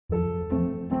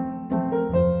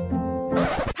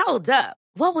Hold up.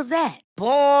 What was that?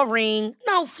 Boring.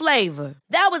 No flavor.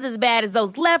 That was as bad as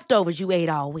those leftovers you ate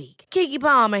all week. Keke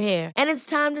Palmer here, and it's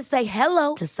time to say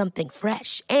hello to something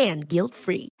fresh and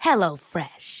guilt-free. Hello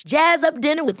Fresh. Jazz up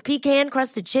dinner with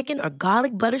pecan-crusted chicken or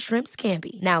garlic butter shrimp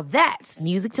scampi. Now that's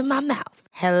music to my mouth.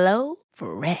 Hello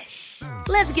Fresh.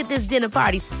 Let's get this dinner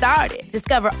party started.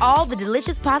 Discover all the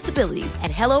delicious possibilities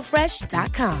at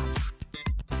hellofresh.com.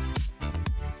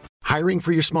 Hiring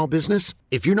for your small business?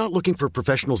 If you're not looking for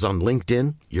professionals on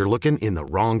LinkedIn, you're looking in the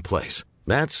wrong place.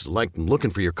 That's like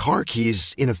looking for your car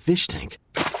keys in a fish tank.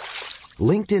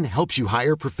 LinkedIn helps you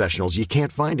hire professionals you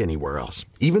can't find anywhere else,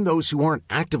 even those who aren't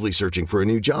actively searching for a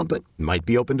new job but might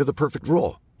be open to the perfect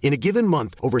role. In a given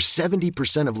month, over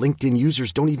 70% of LinkedIn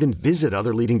users don't even visit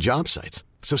other leading job sites.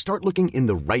 So start looking in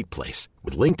the right place.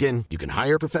 With LinkedIn, you can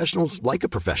hire professionals like a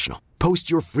professional.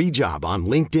 Post your free job on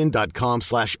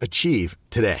linkedin.com/achieve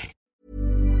today.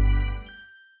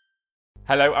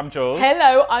 Hello, I'm Jules.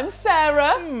 Hello, I'm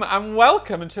Sarah. And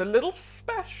welcome to a little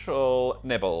special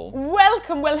nibble.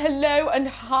 Welcome, well, hello and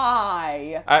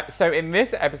hi. So in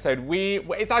this episode,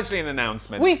 it's actually an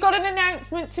announcement. We've got an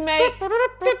announcement to make.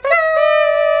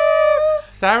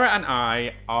 Sarah and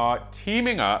I are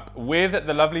teaming up with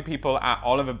the lovely people at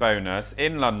Oliver Bonus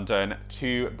in London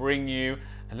to bring you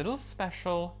a little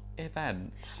special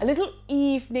event. A little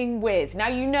evening with. Now,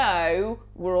 you know,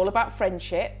 we're all about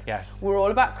friendship. Yes. We're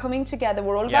all about coming together.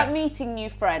 We're all about Yes. meeting new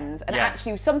friends. And Yes.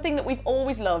 actually, something that we've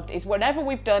always loved is whenever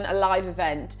we've done a live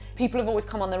event, people have always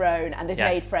come on their own and they've Yes.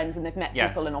 made friends and they've met Yes.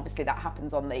 people. And obviously that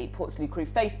happens on the Portslade Crew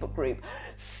Facebook group.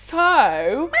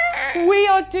 So, we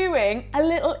are doing a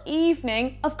little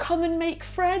evening of come and make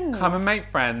friends. Come and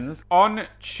make friends on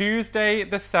Tuesday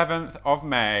the 7th of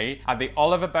May at the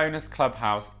Oliver Bonus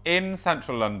Clubhouse in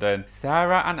central London.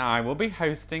 Sarah and I will be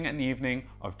hosting an evening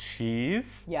of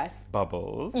cheese, Yes.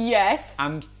 bubbles, Yes.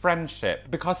 and friendship,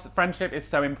 because friendship is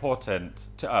so important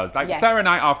to us. Like, Yes. Sarah and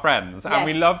I are friends, and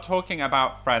we Yes. love talking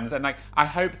about friends, and like, I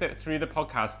hope that through the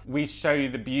podcast we show you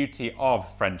the beauty of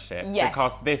friendship. Yes.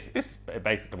 Because this is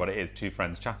basically what it is, two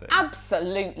friends chatting.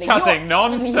 Absolutely. Chatting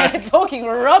nonsense. Yeah, talking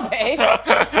rubbish.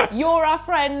 You're our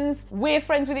friends, we're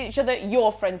friends with each other,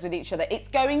 you're friends with each other. It's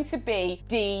going to be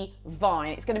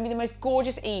divine. It's going to be the most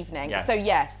gorgeous evening. Yes. So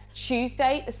yes,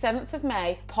 Tuesday the 7th of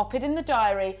May, pop it in the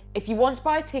diary. If you want to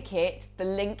buy a ticket, the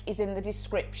link is in the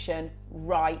description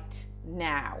right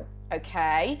now.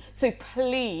 Okay, so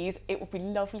please, it would be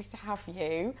lovely to have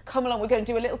you. Come along, we're going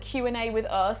to do a little Q&A with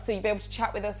us, so you'll be able to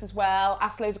chat with us as well,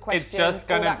 ask loads of questions. It's just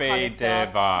going to be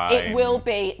divine. It will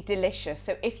be delicious.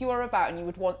 So if you are about and you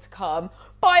would want to come,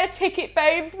 buy a ticket,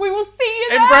 babes. We will see you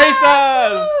there. Embrace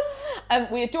us!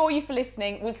 We adore you for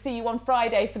listening. We'll see you on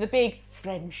Friday for the big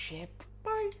friendship.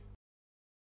 Bye.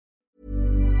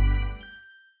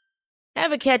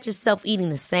 Ever catch yourself eating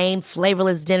the same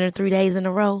flavorless dinner 3 days in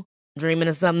a row? Dreaming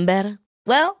of something better?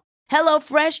 Well,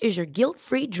 HelloFresh is your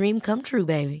guilt-free dream come true,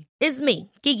 baby. It's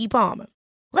me, Keke Palmer.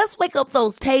 Let's wake up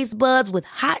those taste buds with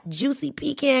hot, juicy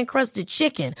pecan-crusted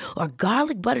chicken or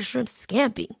garlic butter shrimp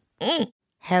scampi.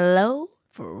 Hello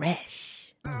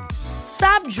Fresh.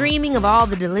 Stop dreaming of all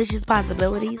the delicious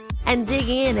possibilities and dig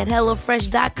in at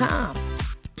HelloFresh.com.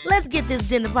 Let's get this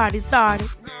dinner party started.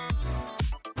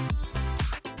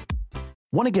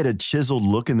 Want to get a chiseled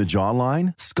look in the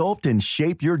jawline? Sculpt and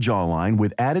shape your jawline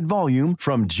with added volume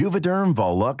from Juvederm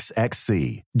Volux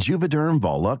XC. Juvederm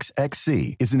Volux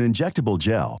XC is an injectable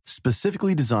gel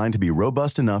specifically designed to be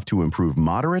robust enough to improve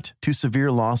moderate to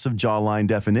severe loss of jawline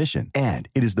definition. And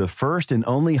it is the first and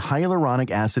only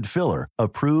hyaluronic acid filler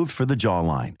approved for the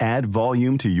jawline. Add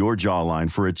volume to your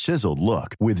jawline for a chiseled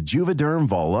look with Juvederm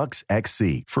Volux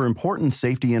XC. For important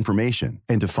safety information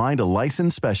and to find a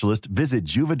licensed specialist, visit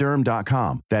Juvederm.com.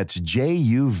 That's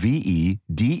Juvederm.com.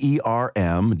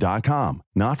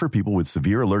 Not for people with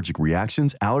severe allergic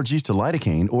reactions, allergies to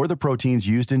lidocaine, or the proteins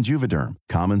used in Juvederm.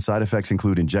 Common side effects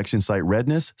include injection site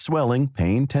redness, swelling,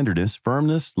 pain, tenderness,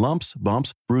 firmness, lumps,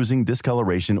 bumps, bruising,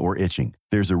 discoloration, or itching.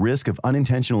 There's a risk of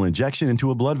unintentional injection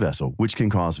into a blood vessel, which can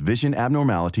cause vision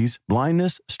abnormalities,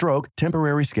 blindness, stroke,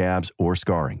 temporary scabs, or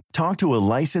scarring. Talk to a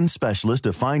licensed specialist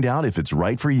to find out if it's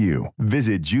right for you.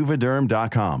 Visit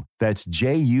Juvederm.com. That's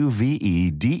Juvederm.com.